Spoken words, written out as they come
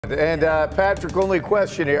And Patrick, only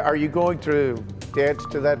question here. Are you going to dance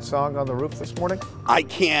to that song on the roof this morning? I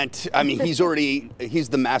can't. I mean, he's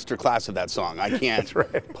the master class of that song. I can't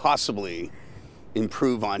possibly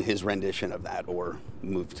improve on his rendition of that or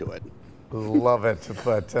move to it. Love it.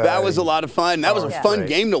 But that was a lot of fun. That was a fun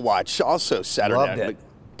game to watch also Saturday. Loved it.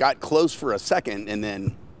 Got close for a second and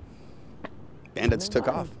then Bandits took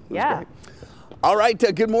off. It was great. All right,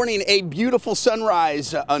 good morning. A beautiful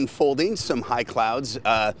sunrise unfolding, some high clouds.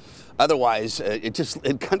 Otherwise,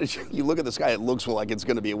 you look at the sky, it looks like it's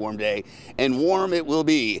going to be a warm day, and warm it will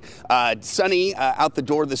be. Sunny out the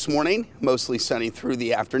door this morning, mostly sunny through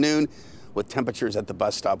the afternoon, with temperatures at the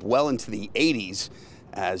bus stop well into the 80s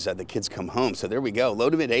as the kids come home. So there we go, low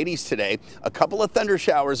to mid 80s today. A couple of thunder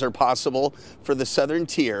showers are possible for the southern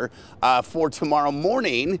tier. For tomorrow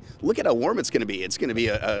morning, look at how warm it's going to be. It's going to be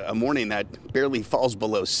a morning that barely falls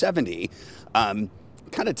below 70. Kind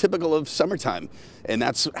of typical of summertime. And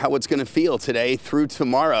that's how it's going to feel today through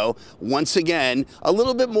tomorrow. Once again, a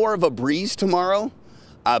little bit more of a breeze tomorrow,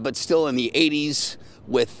 but still in the 80s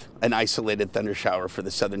with an isolated thunder shower for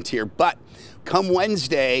the southern tier. But come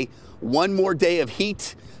Wednesday, one more day of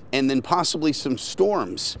heat and then possibly some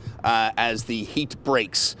storms as the heat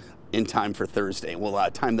breaks in time for Thursday. We'll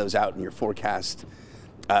time those out in your forecast.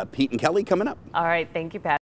 Pete and Kelly coming up. All right, thank you, Pat.